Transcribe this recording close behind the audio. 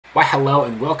Why hello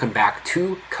and welcome back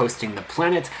to Coasting the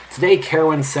Planet. Today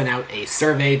Carowinds sent out a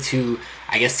survey to,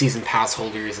 I guess, season pass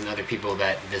holders and other people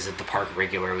that visit the park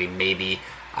regularly, maybe.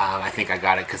 I think I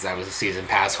got it because I was a season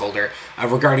pass holder,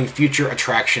 regarding future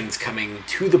attractions coming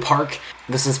to the park.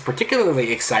 This is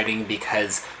particularly exciting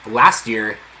because last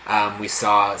year we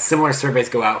saw similar surveys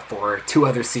go out for two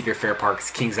other Cedar Fair parks,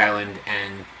 Kings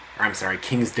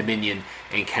Dominion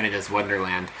and Canada's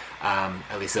Wonderland.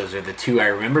 At least those are the two I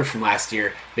remember from last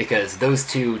year, because those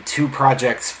two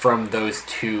projects from those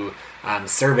two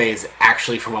surveys,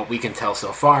 actually from what we can tell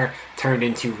so far, turned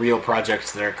into real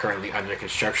projects that are currently under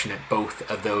construction at both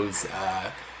of those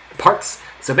parks.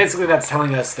 So basically that's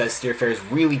telling us that Cedar Fair is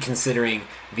really considering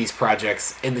these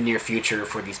projects in the near future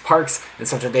for these parks. And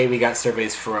so today we got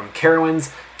surveys from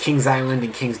Carowinds, Kings Island,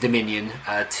 and Kings Dominion,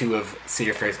 two of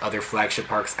Cedar Fair's other flagship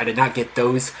parks. I did not get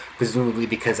those, presumably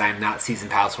because I'm not season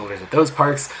pass holders at those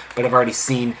parks, but I've already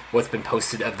seen what's been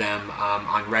posted of them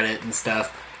on Reddit and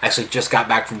stuff. I actually just got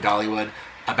back from Dollywood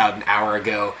about an hour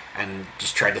ago and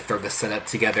just tried to throw the setup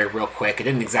together real quick. It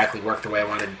didn't exactly work the way I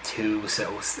wanted it to,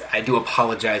 so I do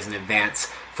apologize in advance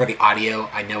for the audio.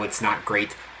 I know it's not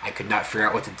great. I could not figure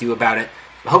out what to do about it.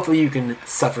 But hopefully you can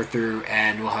suffer through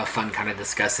and we'll have fun kind of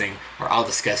discussing, or I'll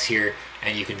discuss here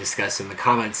and you can discuss in the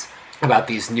comments about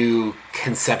these new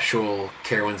conceptual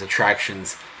Carowinds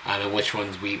attractions and which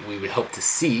ones we would hope to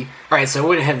see. Alright, so I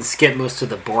went ahead and skipped most of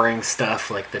the boring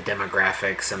stuff like the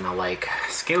demographics and the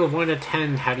scale of 1 to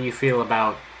 10, how do you feel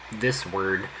about this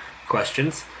word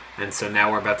questions. And so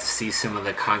now we're about to see some of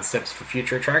the concepts for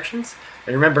future attractions.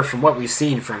 And remember, from what we've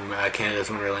seen from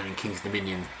Canada's Wonderland and Kings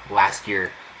Dominion last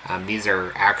year, these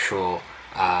are actual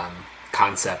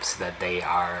concepts that they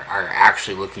are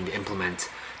actually looking to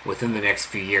implement within the next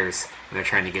few years, and they're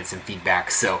trying to get some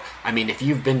feedback. So, I mean, if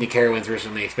you've been to Carowinds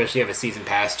recently, especially have a season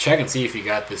pass, check and see if you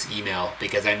got this email,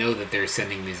 because I know that they're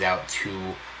sending these out to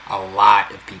a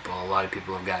lot of people. A lot of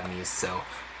people have gotten these, so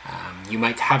you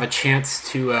might have a chance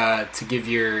to give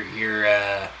your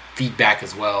feedback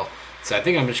as well. So I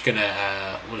think I'm just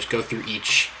gonna we'll just go through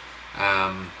each.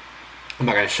 I'm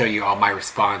not gonna show you all my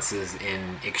responses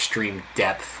in extreme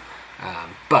depth,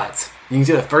 but you can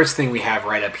see the first thing we have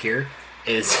right up here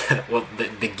is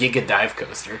the Giga Dive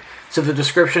Coaster. So the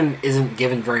description isn't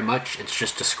given very much. It's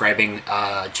just describing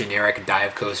a generic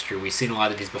dive coaster. We've seen a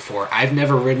lot of these before. I've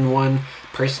never ridden one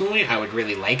personally. I would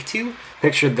really like to.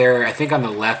 Pictured there, I think on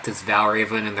the left is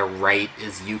Valraven and the right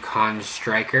is Yukon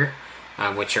Striker,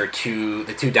 which are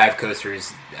the two dive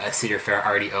coasters Cedar Fair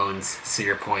already owns.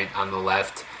 Cedar Point on the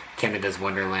left, Canada's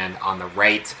Wonderland on the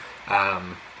right.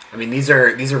 I mean, these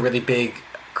are really big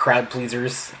crowd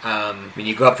pleasers. When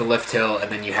you go up the lift hill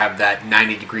and then you have that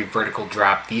 90-degree vertical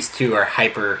drop, these two are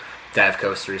hyper dive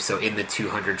coasters, so in the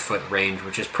 200-foot range,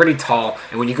 which is pretty tall.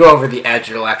 And when you go over the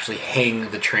edge, it'll actually hang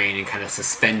the train and kind of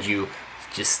suspend you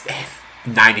just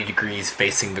 90 degrees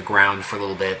facing the ground for a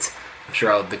little bit. I'm sure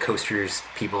all the coasters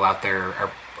people out there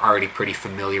are already pretty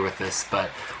familiar with this, but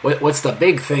what's the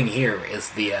big thing here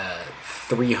is the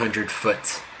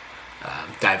 300-foot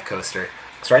dive coaster.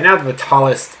 So right now the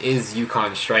tallest is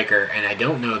Yukon Striker, and I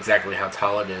don't know exactly how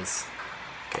tall it is.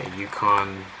 Okay,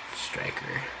 Yukon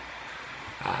Striker.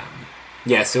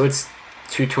 Yeah, so it's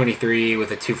 223 with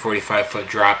a 245-foot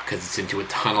drop because it's into a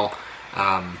tunnel.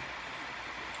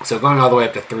 So going all the way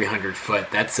up to 300 foot,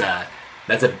 that's a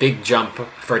big jump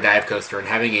for a dive coaster, and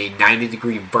having a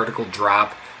 90-degree vertical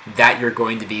drop that you're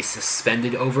going to be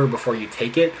suspended over before you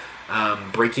take it,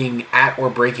 breaking the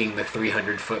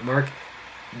 300-foot mark.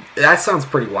 That sounds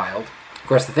pretty wild. Of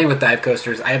course, the thing with dive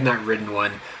coasters, I have not ridden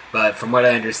one, but from what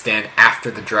I understand, after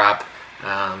the drop,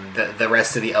 the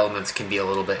rest of the elements can be a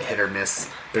little bit hit or miss.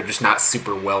 They're just not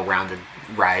super well-rounded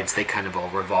rides. They kind of all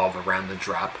revolve around the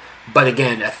drop. But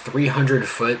again, a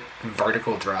 300-foot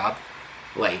vertical drop,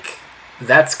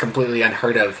 that's completely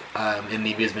unheard of in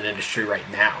the amusement industry right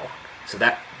now. So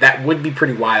that would be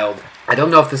pretty wild. I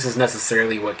don't know if this is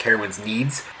necessarily what Carowinds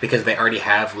needs, because they already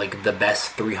have the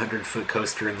best 300-foot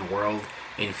coaster in the world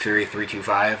in Fury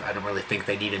 325. I don't really think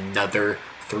they need another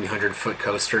 300-foot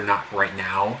coaster, not right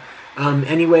now.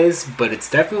 Anyways, but it's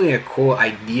definitely a cool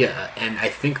idea, and I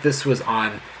think this was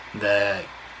on the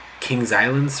Kings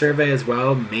Island survey as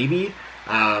well, maybe.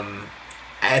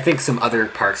 I think some other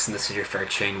parks in the Cedar Fair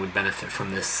chain would benefit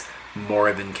from this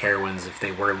more than Carowinds if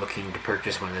they were looking to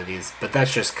purchase one of these, but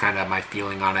that's just kind of my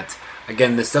feeling on it.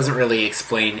 Again, this doesn't really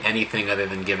explain anything other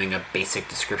than giving a basic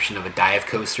description of a dive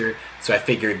coaster, so I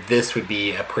figured this would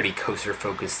be a pretty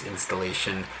coaster-focused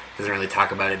installation. Doesn't really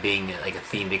talk about it being a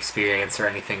themed experience or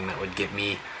anything that would get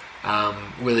me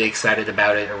really excited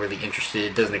about it or really interested.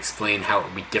 It doesn't explain how it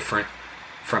would be different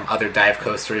from other dive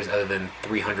coasters other than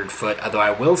 300 foot. Although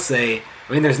I will say,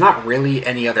 I mean, there's not really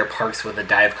any other parks with a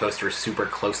dive coaster super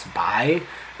close by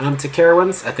to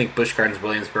Carowinds. I think Busch Gardens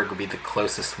Williamsburg would be the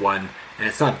closest one, and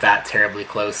it's not that terribly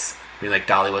close. I mean, like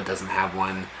Dollywood doesn't have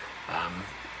one,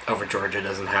 Over Georgia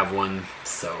doesn't have one,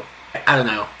 so I don't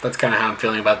know. That's kind of how I'm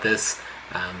feeling about this.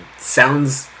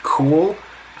 Sounds cool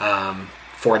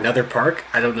for another park.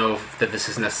 I don't know that this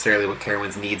is necessarily what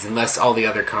Carowinds needs, unless all the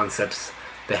other concepts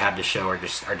they have to show are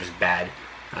just bad.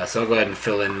 So I'll go ahead and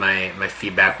fill in my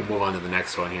feedback. We'll move on to the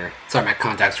next one here. Sorry, my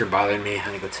contacts are bothering me. I'm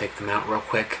going to go take them out real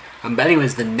quick. But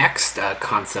anyways, the next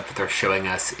concept that they're showing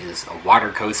us is a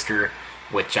water coaster,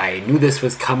 which I knew this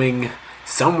was coming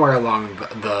somewhere along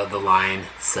the line.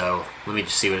 So let me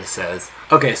just see what it says.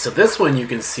 Okay, so this one you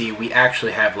can see we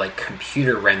actually have like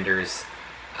computer renders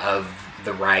of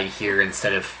the ride here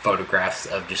instead of photographs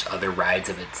of just other rides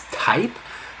of its type.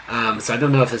 So I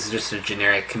don't know if this is just a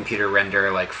generic computer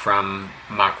render like from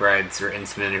Mock Rides or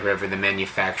Intamin or whoever the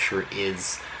manufacturer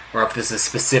is, or if this is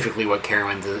specifically what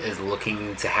Carowinds is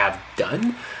looking to have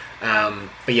done.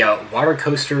 But yeah, water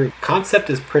coaster concept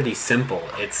is pretty simple.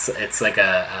 It's like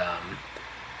a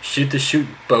shoot-to-shoot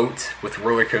boat with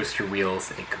roller coaster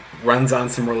wheels. It runs on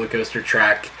some roller coaster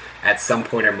track. At some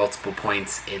point or multiple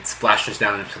points, it splashes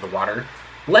down into the water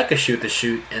like a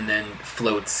shoot-to-shoot and then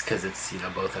floats because it's, you know,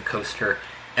 both a coaster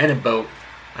and a boat,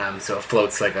 so it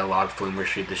floats like a log flume or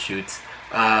shoot-to-shoots.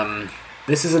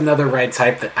 This is another ride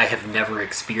type that I have never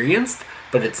experienced,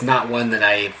 but it's not one that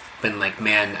I've been like,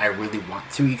 man, I really want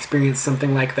to experience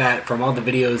something like that. From all the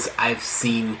videos I've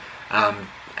seen, and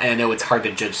I know it's hard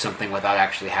to judge something without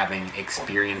actually having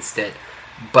experienced it,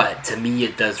 but to me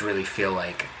it does really feel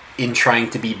like, in trying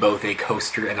to be both a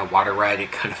coaster and a water ride,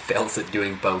 it kind of fails at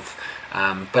doing both.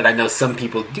 But I know some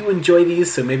people do enjoy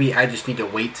these, so maybe I just need to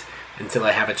wait until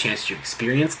I have a chance to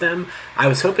experience them. I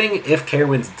was hoping if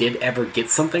Carowinds did ever get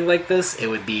something like this, it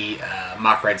would be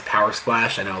Mock Ride's Power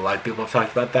Splash. I know a lot of people have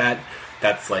talked about that.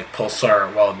 That's like Pulsar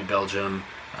at Wallaby, Belgium,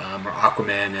 or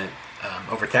Aquaman at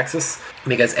over Texas.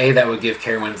 Because A, that would give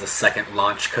Carowinds a second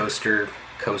launch coaster,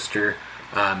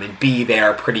 and B, they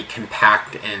are pretty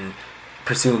compact and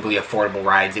presumably affordable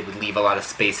rides. It would leave a lot of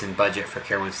space and budget for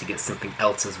Carowinds to get something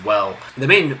else as well. The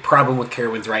main problem with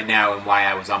Carowinds right now, and why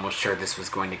I was almost sure this was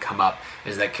going to come up,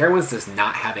 is that Carowinds does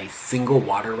not have a single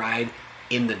water ride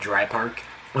in the dry park,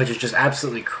 which is just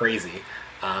absolutely crazy,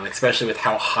 especially with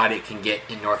how hot it can get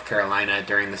in North Carolina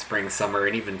during the spring, summer,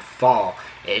 and even fall.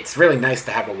 It's really nice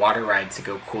to have a water ride to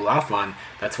go cool off on.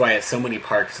 That's why at so many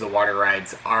parks the water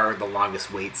rides are the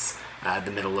longest waits,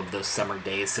 the middle of those summer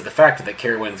days. So the fact that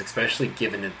Carowinds, especially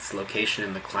given its location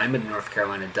and the climate in North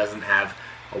Carolina, doesn't have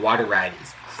a water ride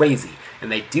is crazy.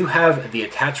 And they do have the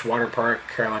attached water park.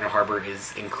 Carolina Harbor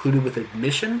is included with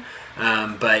admission,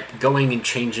 but going and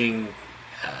changing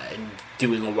and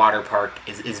doing a water park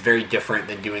is very different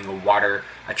than doing a water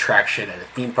attraction at a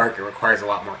theme park. It requires a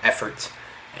lot more effort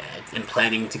in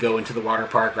planning to go into the water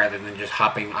park rather than just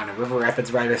hopping on a river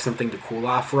rapids ride or something to cool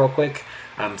off real quick.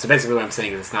 So basically what I'm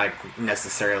saying is it's not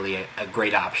necessarily a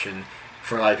great option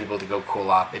for a lot of people to go cool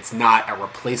off. It's not a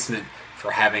replacement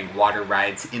for having water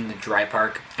rides in the dry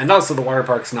park. And also the water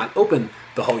park's not open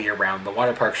the whole year round. The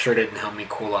water park sure didn't help me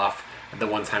cool off. The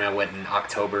one time I went in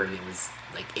October, it was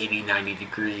like 80, 90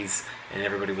 degrees, and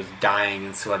everybody was dying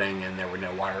and sweating, and there were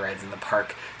no water rides in the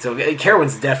park. So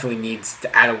Carowinds definitely needs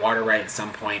to add a water ride at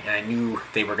some point, and I knew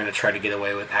they were going to try to get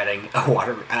away with adding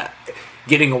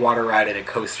getting a water ride and a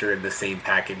coaster in the same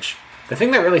package. The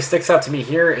thing that really sticks out to me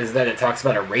here is that it talks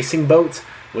about a racing boat,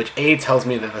 which A, tells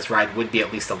me that this ride would be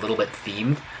at least a little bit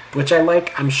themed, which I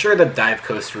like. I'm sure the dive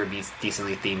coaster would be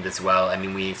decently themed as well. I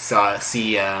mean, we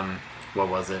see what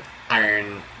was it?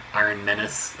 Iron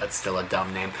Menace, that's still a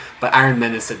dumb name, but Iron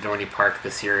Menace at Dorney Park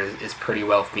this year is pretty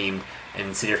well themed,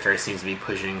 and Cedar Fair seems to be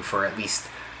pushing for at least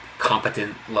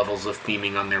competent levels of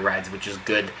theming on their rides, which is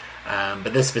good.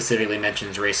 But this specifically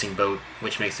mentions racing boat,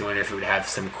 which makes me wonder if it would have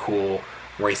some cool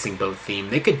racing boat theme.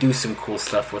 They could do some cool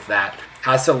stuff with that.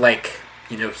 I also like,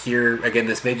 you know, here, again,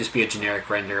 this may just be a generic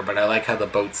render, but I like how the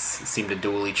boats seem to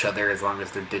duel each other as long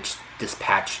as they're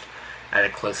dispatched at a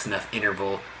close enough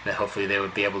interval that hopefully they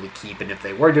would be able to keep. And if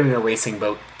they were doing a racing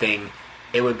boat thing,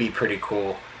 it would be pretty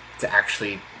cool to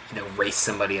actually, you know, race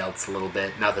somebody else a little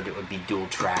bit. Not that it would be dual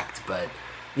tracked, but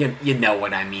you know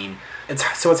what I mean. It's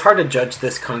hard to judge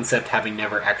this concept having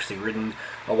never actually ridden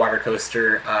a water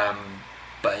coaster,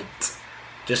 but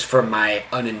just from my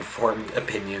uninformed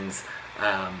opinions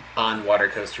on water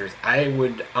coasters, I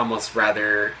would almost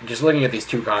rather, just looking at these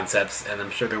two concepts, and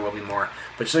I'm sure there will be more,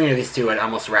 but just looking at these two, I'd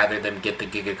almost rather them get the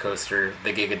Giga Coaster,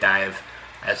 the Giga Dive,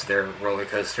 as their roller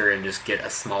coaster and just get a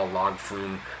small log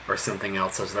flume or something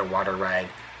else as their water ride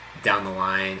down the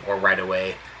line or right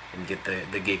away and get the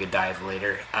Giga Dive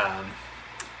later.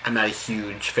 I'm not a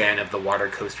huge fan of the water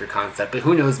coaster concept, but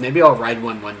who knows, maybe I'll ride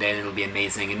one day and it'll be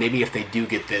amazing, and maybe if they do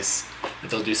get this,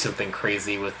 they'll do something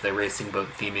crazy with the racing boat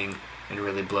theming and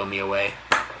really blow me away.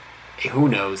 Hey, who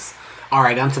knows?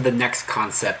 Alright, on to the next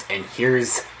concept, and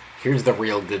here's the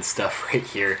real good stuff right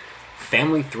here.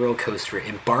 Family Thrill Coaster.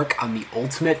 Embark on the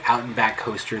ultimate out and back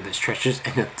coaster that stretches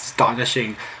an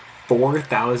astonishing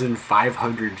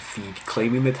 4,500 feet,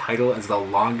 claiming the title as the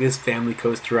longest family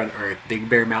coaster on Earth. Big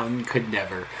Bear Mountain could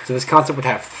never. So this concept would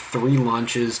have 3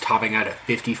 launches, topping out at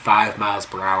 55 miles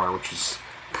per hour, which is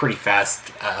pretty fast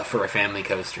for a family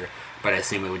coaster. But I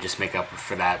assume it would just make up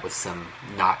for that with some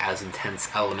not as intense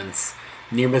elements.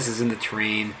 Near misses in the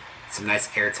terrain, some nice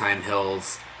airtime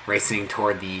hills, racing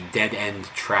toward the dead end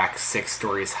track 6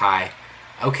 stories high.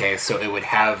 Okay, so it would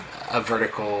have a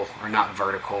vertical, or not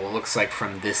vertical, it looks like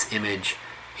from this image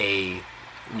a,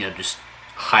 just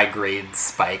high grade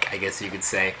spike, I guess you could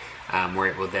say, where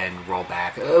it will then roll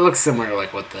back. It looks similar to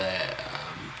like what the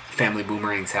family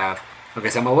boomerangs have. Okay,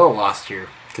 so I'm a little lost here,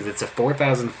 because it's a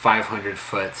 4,500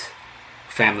 foot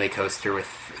family coaster with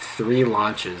 3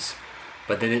 launches,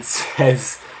 but then it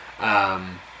says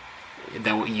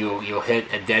then you'll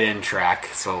hit a dead end track,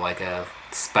 so like a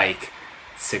spike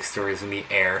 6 stories in the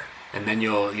air, and then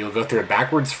you'll go through a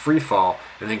backwards free fall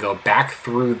and then go back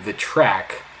through the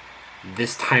track,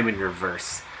 this time in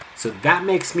reverse. So that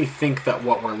makes me think that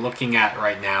what we're looking at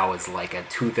right now is like a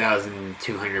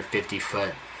 2,250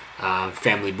 foot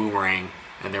family boomerang,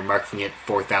 and they're marking it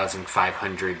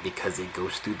 4,500 because it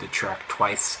goes through the track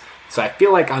twice. So I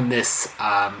feel like on this,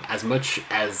 as much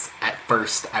as at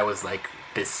first I was like,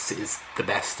 this is the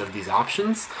best of these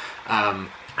options,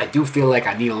 I do feel like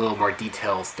I need a little more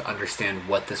details to understand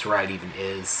what this ride even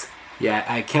is. Yeah,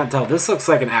 I can't tell. This looks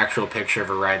like an actual picture of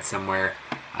a ride somewhere.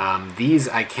 These,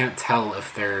 I can't tell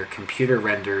if they're computer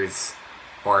renders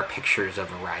or pictures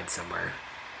of a ride somewhere.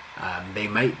 They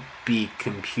might be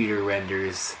computer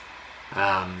renders,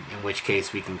 in which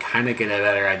case we can kind of get a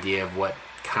better idea of what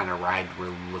kind of ride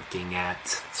we're looking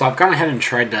at. So I've gone ahead and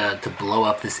tried to blow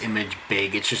up this image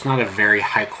big. It's just not a very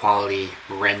high quality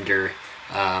render.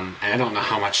 And I don't know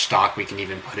how much stock we can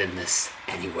even put in this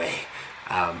anyway.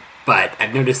 But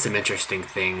I've noticed some interesting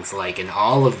things, like in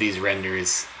all of these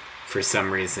renders, for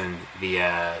some reason,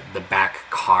 the back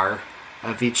car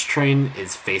of each train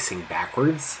is facing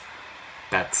backwards.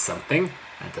 That's something.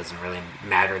 That doesn't really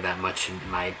matter that much in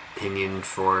my opinion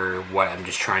for what I'm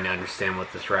just trying to understand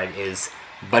what this ride is,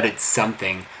 but it's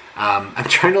something. I'm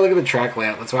trying to look at the track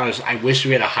layout. That's why I wish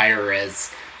we had a higher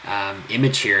res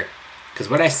image here. Because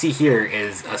what I see here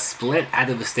is a split out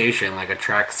of the station, like a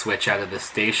track switch out of the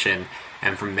station,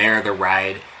 and from there the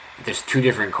ride, there's 2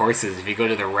 different courses. If you go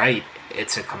to the right,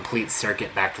 it's a complete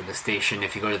circuit back to the station.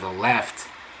 If you go to the left,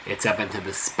 it's up into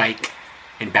the spike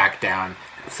and back down.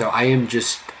 So I am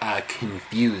just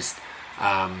confused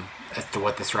as to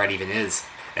what this ride even is.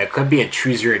 It could be a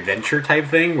choose your adventure type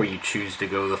thing, where you choose to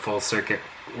go the full circuit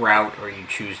route, or you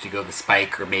choose to go the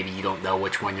spike, or maybe you don't know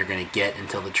which one you're going to get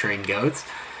until the train goes.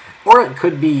 Or it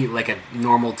could be like a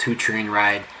normal 2-train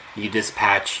ride. You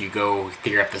dispatch, you go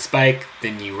clear up the spike,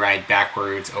 then you ride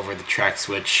backwards over the track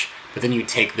switch, but then you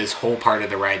take this whole part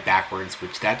of the ride backwards,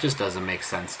 which that just doesn't make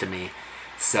sense to me.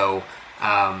 So,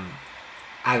 I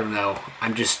don't know.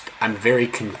 I'm very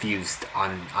confused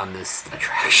on this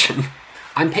attraction.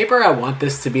 On paper, I want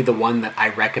this to be the one that I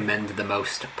recommend the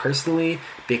most personally,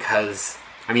 because,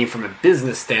 I mean, from a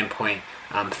business standpoint,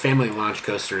 family launch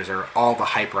coasters are all the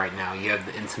hype right now. You have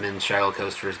the Intamin shuttle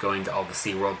coasters going to all the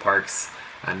SeaWorld parks.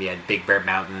 You had Big Bear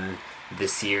Mountain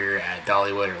this year at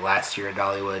Dollywood, or last year at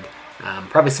Dollywood.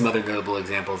 Probably some other notable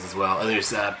examples as well.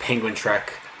 There's Penguin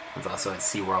Trek, was also at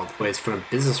SeaWorld. But from a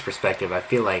business perspective, I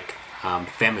feel like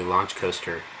family launch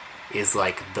coaster is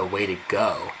like the way to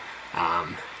go.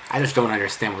 I just don't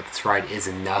understand what this ride is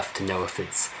enough to know if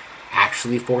it's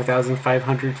actually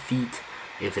 4,500 feet,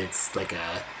 if it's like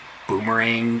a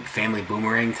family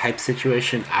boomerang type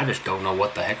situation. I just don't know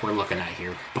what the heck we're looking at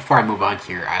here. Before I move on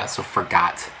here, I also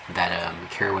forgot that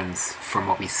Carowinds, from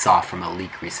what we saw from a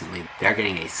leak recently, they're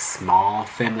getting a small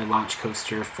family launch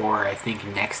coaster for, I think,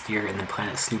 next year in the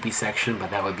Planet Snoopy section, but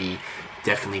that would be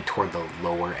definitely toward the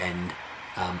lower end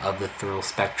of the thrill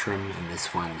spectrum, and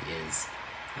this one is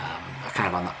kind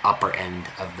of on the upper end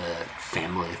of the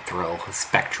family thrill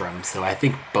spectrum. So I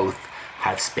think both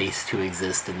have space to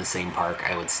exist in the same park.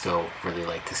 I would still really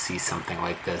like to see something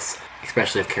like this,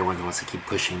 especially if Carowinds wants to keep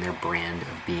pushing their brand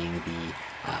of being the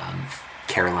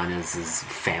Carolina's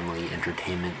family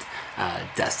entertainment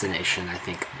destination. I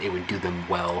think it would do them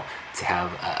well to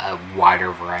have a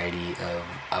wider variety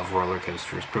of roller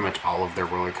coasters. Pretty much all of their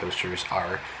roller coasters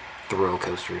are thrill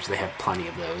coasters. They have plenty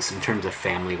of those. In terms of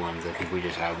family ones, I think we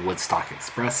just have Woodstock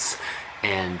Express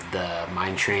and the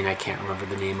Mine Train I can't remember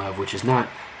the name of, which is not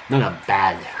a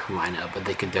bad lineup, but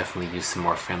they could definitely use some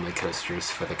more family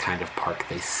coasters for the kind of park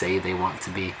they say they want to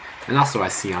be. And also I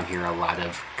see on here a lot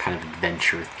of kind of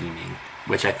adventure theming,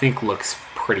 which I think looks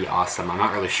pretty awesome. I'm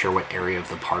not really sure what area of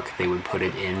the park they would put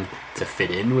it in to fit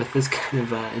in with this kind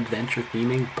of adventure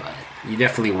theming, but you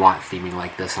definitely want theming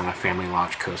like this on a family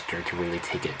launch coaster to really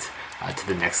take it to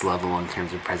the next level in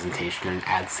terms of presentation and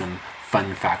add some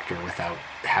fun factor without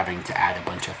having to add a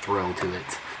bunch of thrill to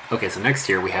it. Okay, so next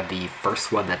here we have the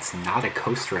first one that's not a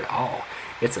coaster at all.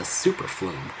 It's a super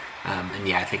flume. And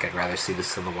yeah, I think I'd rather see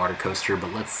this on the water coaster,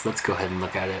 but let's go ahead and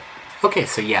look at it. Okay,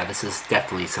 so yeah, this is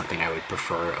definitely something I would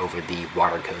prefer over the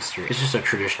water coaster. It's just a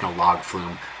traditional log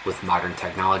flume with modern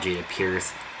technology, it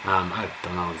appears. I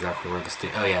don't know exactly where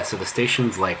oh yeah, so the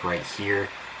station's like right here.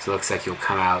 So it looks like you'll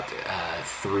come out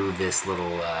through this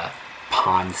little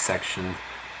pond section.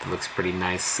 It looks pretty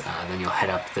nice. Then you'll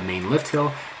head up the main lift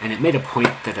hill, and it made a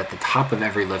point that at the top of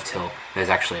every lift hill there's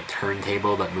actually a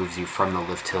turntable that moves you from the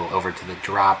lift hill over to the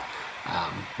drop,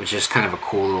 which is kind of a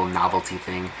cool little novelty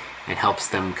thing, and helps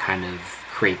them kind of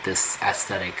create this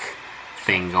aesthetic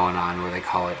thing going on where they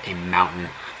call it a mountain.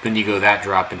 Then you go that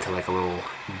drop into like a little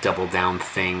double down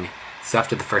thing. So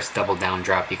after the first double down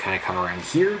drop, you kind of come around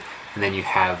here, and then you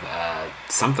have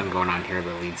something going on here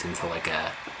that leads into like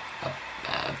a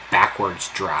backwards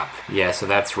drop. Yeah, so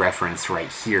that's referenced right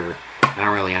here. I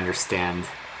don't really understand.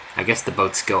 I guess the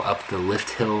boats go up the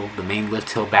lift hill, the main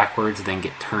lift hill backwards, then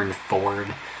get turned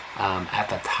forward at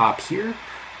the top here.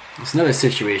 It's another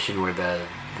situation where the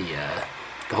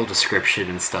whole description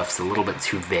and stuff's a little bit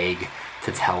too vague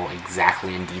to tell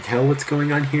exactly in detail what's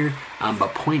going on here.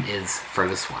 But point is, for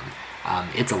this one,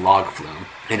 it's a log flume,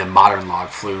 and a modern log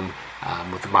flume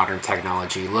with modern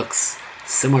technology. Looks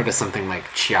similar to something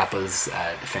like Chiapas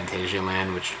at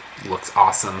Fantasialand, which looks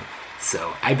awesome.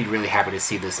 So I'd be really happy to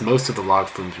see this. Most of the log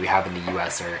flumes we have in the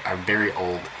US are very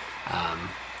old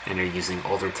and are using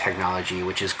older technology,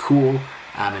 which is cool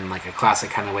in like a classic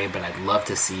kind of way, but I'd love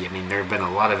to see, I mean, there have been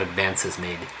a lot of advances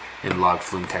made in log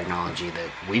flume technology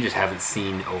that we just haven't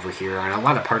seen over here, and a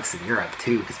lot of parts in Europe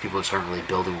too, because people just aren't really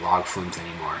building log flumes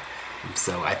anymore.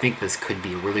 So I think this could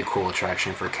be a really cool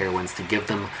attraction for Carowinds to give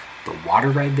them the water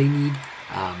ride they need,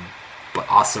 but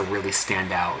also really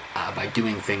stand out by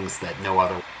doing things that no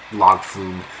other log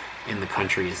flume in the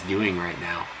country is doing right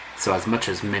now. So as much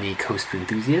as many coaster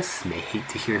enthusiasts may hate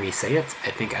to hear me say it,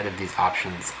 I think out of these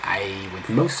options, I would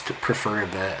most prefer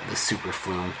the super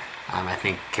flume. I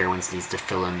think Carowinds needs to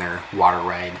fill in their water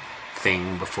ride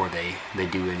thing before they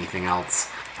do anything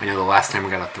else. I know the last time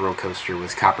we got a thrill coaster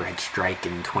was Copperhead Strike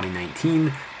in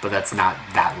 2019, but that's not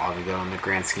that long ago in the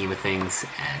grand scheme of things,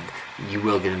 and you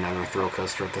will get another thrill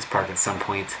coaster at this park at some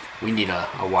point. We need a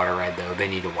water ride though. They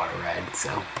need a water ride,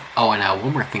 so. Oh, and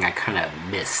one more thing I kind of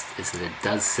missed is that it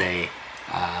does say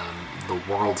the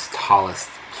world's tallest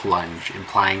plunge,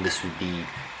 implying this would be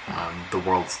the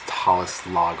world's tallest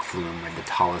log flume, or the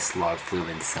tallest log flume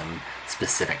in some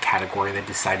specific category they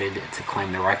decided to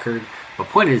claim the record. The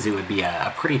point is, it would be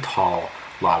a pretty tall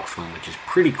log flume, which is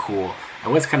pretty cool. I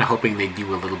was kind of hoping they'd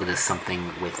do a little bit of something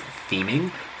with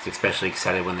theming. I was especially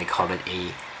excited when they called it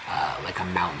like a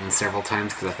mountain several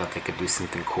times, because I thought they could do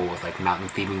something cool with like mountain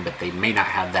theming, but they may not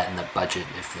have that in the budget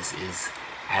if this is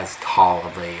as tall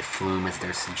of a flume as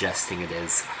they're suggesting it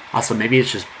is. Also, maybe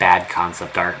it's just bad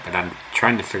concept art, but I'm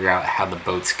trying to figure out how the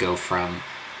boats go from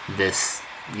this,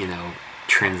 you know,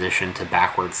 transition to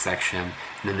backwards section,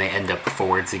 and then they end up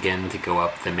forwards again to go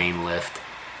up the main lift.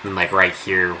 And like right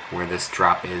here where this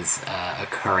drop is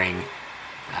occurring,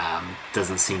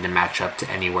 doesn't seem to match up to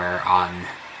anywhere on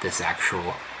this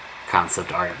actual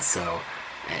concept art. So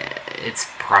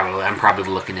I'm probably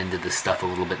looking into this stuff a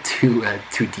little bit too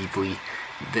deeply.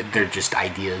 They're just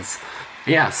ideas.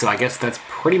 Yeah, so I guess that's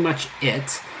pretty much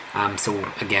it.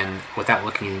 So again, without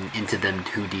looking into them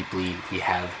too deeply, we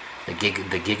have the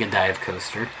Giga Dive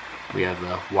coaster, we have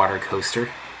the water coaster,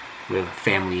 we have a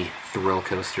family thrill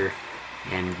coaster,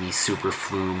 and the super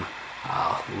flume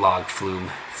log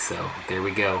flume. So there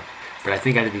we go. But I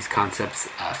think out of these concepts,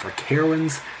 for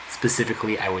Carowinds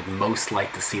specifically, I would most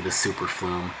like to see the super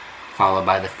flume, followed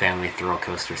by the family thrill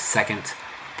coaster second,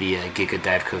 the Giga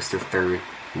Dive coaster third,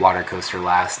 water coaster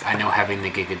last. I know having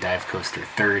the Giga Dive coaster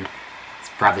third is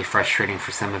probably frustrating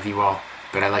for some of you all,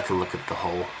 but I like to look at the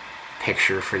whole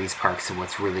picture for these parks and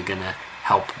what's really gonna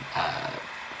help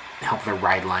the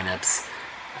ride lineups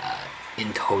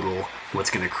in total what's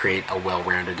going to create a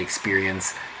well-rounded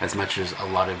experience. As much as a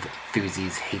lot of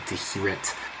enthusiasts hate to hear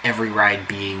it, every ride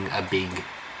being a big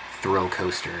thrill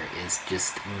coaster is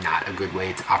just not a good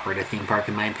way to operate a theme park,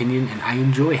 in my opinion, and I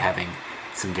enjoy having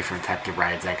some different types of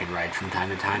rides I can ride from time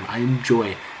to time. I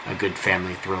enjoy a good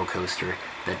family thrill coaster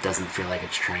that doesn't feel like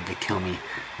it's trying to kill me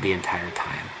the entire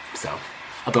time. So,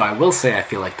 although I will say I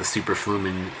feel like the Super Flume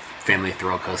and family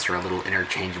thrill coaster are a little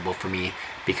interchangeable for me,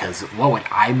 because what would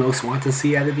I most want to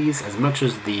see out of these, as much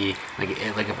as the like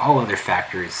if all other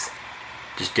factors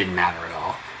just didn't matter at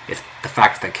all, if the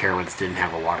fact that Carowinds didn't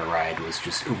have a water ride was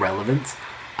just irrelevant,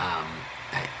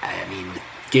 I mean,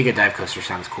 Giga Dive Coaster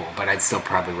sounds cool, but I'd still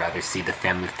probably rather see the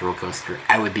family thrill coaster.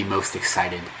 I would be most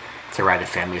excited to ride a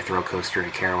family thrill coaster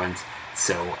at Carowinds,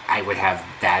 so I would have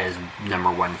that as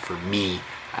number one for me.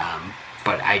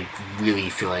 But I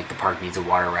really feel like the park needs a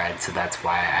water ride, so that's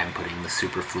why I'm putting the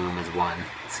Super Flume as one.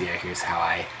 So yeah, here's how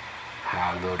I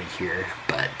voted here.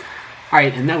 But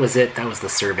alright, and that was it. That was the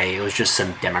survey. It was just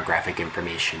some demographic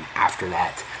information after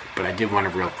that. But I did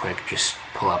want to real quick just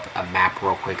pull up a map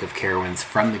real quick of Carowinds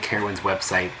from the Carowinds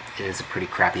website. It is a pretty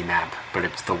crappy map, but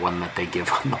it's the one that they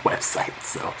give on the website,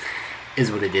 so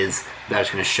is what it is. That was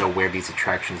going to show where these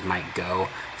attractions might go.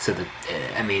 So that,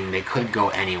 I mean, they could go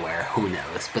anywhere, who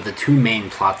knows. But the two main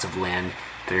plots of land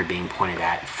that are being pointed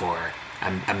at for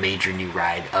a major new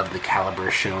ride of the caliber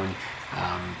shown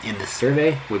in the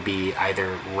survey would be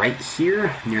either right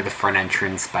here near the front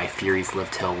entrance by Fury's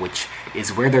Lift Hill, which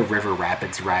is where the River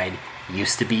Rapids ride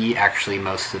used to be. Actually,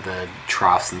 most of the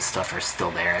troughs and stuff are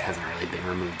still there. It hasn't really been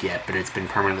removed yet, but it's been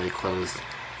permanently closed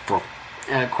for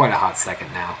quite a hot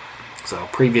second now. So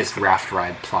previous raft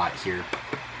ride plot here.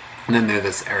 And then there's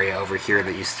this area over here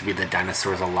that used to be the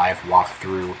Dinosaurs Alive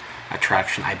walkthrough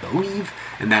attraction, I believe,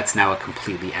 and that's now a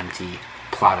completely empty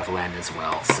plot of land as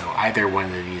well. So either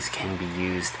one of these can be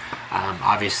used.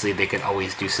 Obviously they could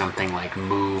always do something like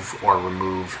move or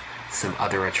remove some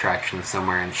other attraction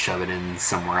somewhere and shove it in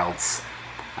somewhere else.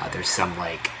 There's some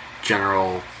like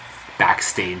general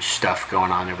backstage stuff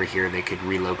going on over here. They could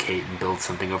relocate and build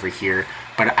something over here,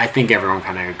 but I think everyone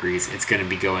kind of agrees it's going to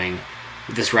be going,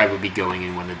 this ride would be going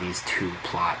in one of these two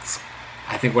plots.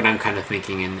 I think what I'm kind of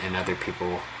thinking, and other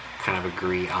people kind of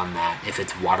agree on that, if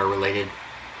it's water related,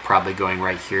 probably going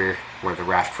right here where the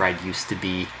raft ride used to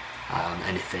be,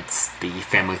 and if it's the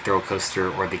family thrill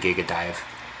coaster or the Giga Dive,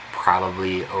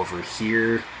 probably over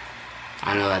here.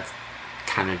 I know that's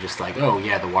kind of just like, oh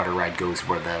yeah, the water ride goes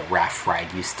where the raft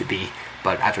ride used to be,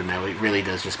 but I don't know, it really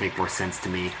does just make more sense to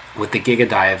me. With the Giga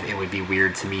Dive, it would be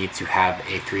weird to me to have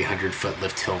a 300-foot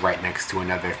lift hill right next to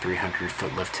another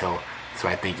 300-foot lift hill, so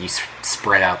I think you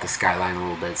spread out the skyline a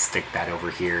little bit, stick that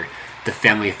over here. The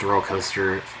family thrill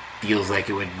coaster feels like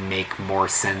it would make more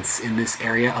sense in this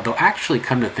area, although actually,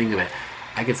 come to think of it,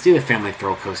 I could see the family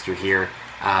thrill coaster here.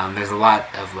 There's a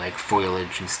lot of like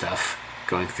foliage and stuff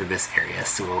going through this area,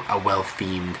 so a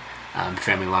well-themed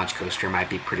family launch coaster might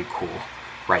be pretty cool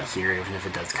right here, even if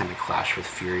it does kind of clash with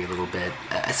Fury a little bit.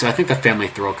 So I think the family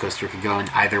thrill coaster could go in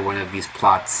either one of these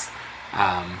plots,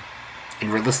 and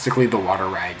realistically the water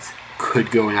rides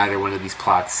could go in either one of these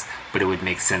plots, but it would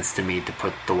make sense to me to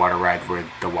put the water ride where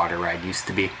the water ride used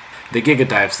to be. The Giga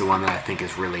Dive's the one that I think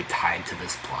is really tied to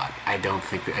this plot. I don't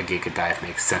think a Giga Dive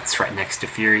makes sense right next to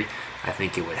Fury. I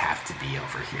think it would have to be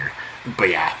over here. But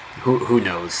yeah, who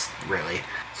knows, really.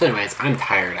 So anyways, I'm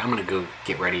tired. I'm going to go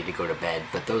get ready to go to bed.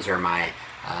 But those are my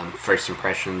first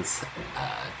impressions,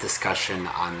 discussion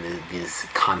on these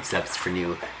concepts for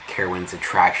new Carowinds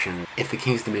attraction. If the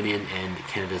King's Dominion and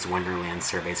Canada's Wonderland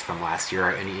surveys from last year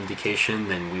are any indication,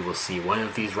 then we will see one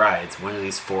of these rides, one of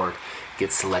these four,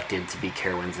 get selected to be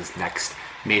Carowinds' next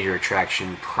major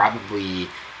attraction, probably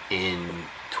in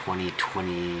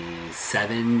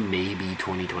 2027, maybe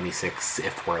 2026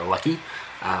 if we're lucky.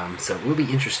 So it will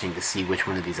be interesting to see which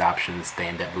one of these options they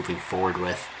end up moving forward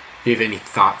with. If you have any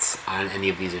thoughts on any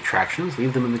of these attractions,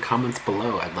 leave them in the comments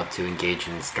below. I'd love to engage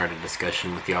and start a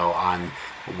discussion with y'all on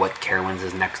what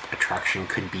Carowinds' next attraction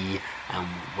could be,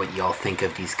 what y'all think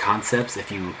of these concepts.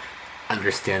 If you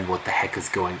understand what the heck is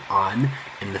going on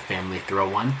in the family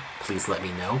thrill one, please let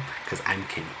me know, because I'm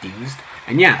confused.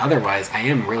 And yeah, otherwise, I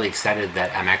am really excited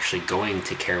that I'm actually going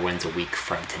to Carowinds a week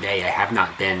from today. I have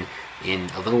not been in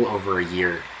a little over a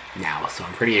year now, so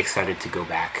I'm pretty excited to go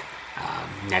back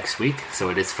next week. So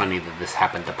it is funny that this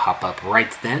happened to pop up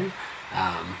right then.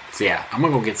 So yeah, I'm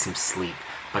gonna go get some sleep,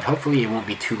 but hopefully it won't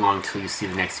be too long till you see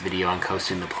the next video on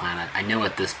Coasting the Planet. I know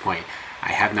at this point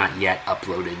I have not yet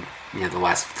uploaded the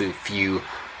last few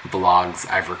vlogs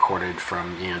I've recorded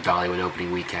from, you know, Dollywood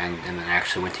opening weekend, and then I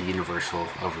actually went to Universal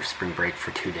over spring break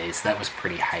for 2 days. So that was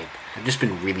pretty hype. I've just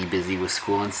been really busy with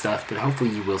school and stuff, but hopefully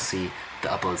you will see the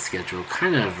upload schedule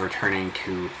kind of returning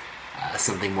to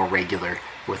something more regular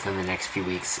within the next few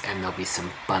weeks, and there'll be some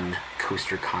fun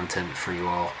coaster content for you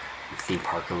all, theme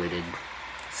park related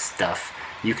stuff.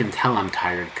 You can tell I'm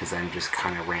tired because I'm just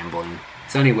kind of rambling.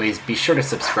 So anyways, be sure to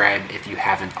subscribe if you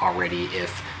haven't already,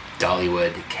 if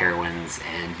Dollywood, Carowinds,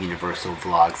 and Universal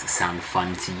vlogs sound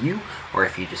fun to you, or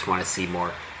if you just want to see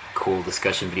more cool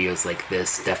discussion videos like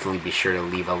this. Definitely be sure to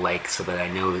leave a like so that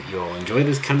I know that you'll enjoy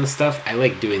this kind of stuff. I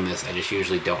like doing this, I just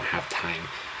usually don't have time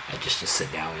just to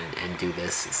sit down and do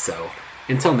this. So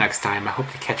until next time, I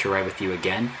hope to catch a ride with you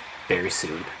again very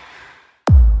soon.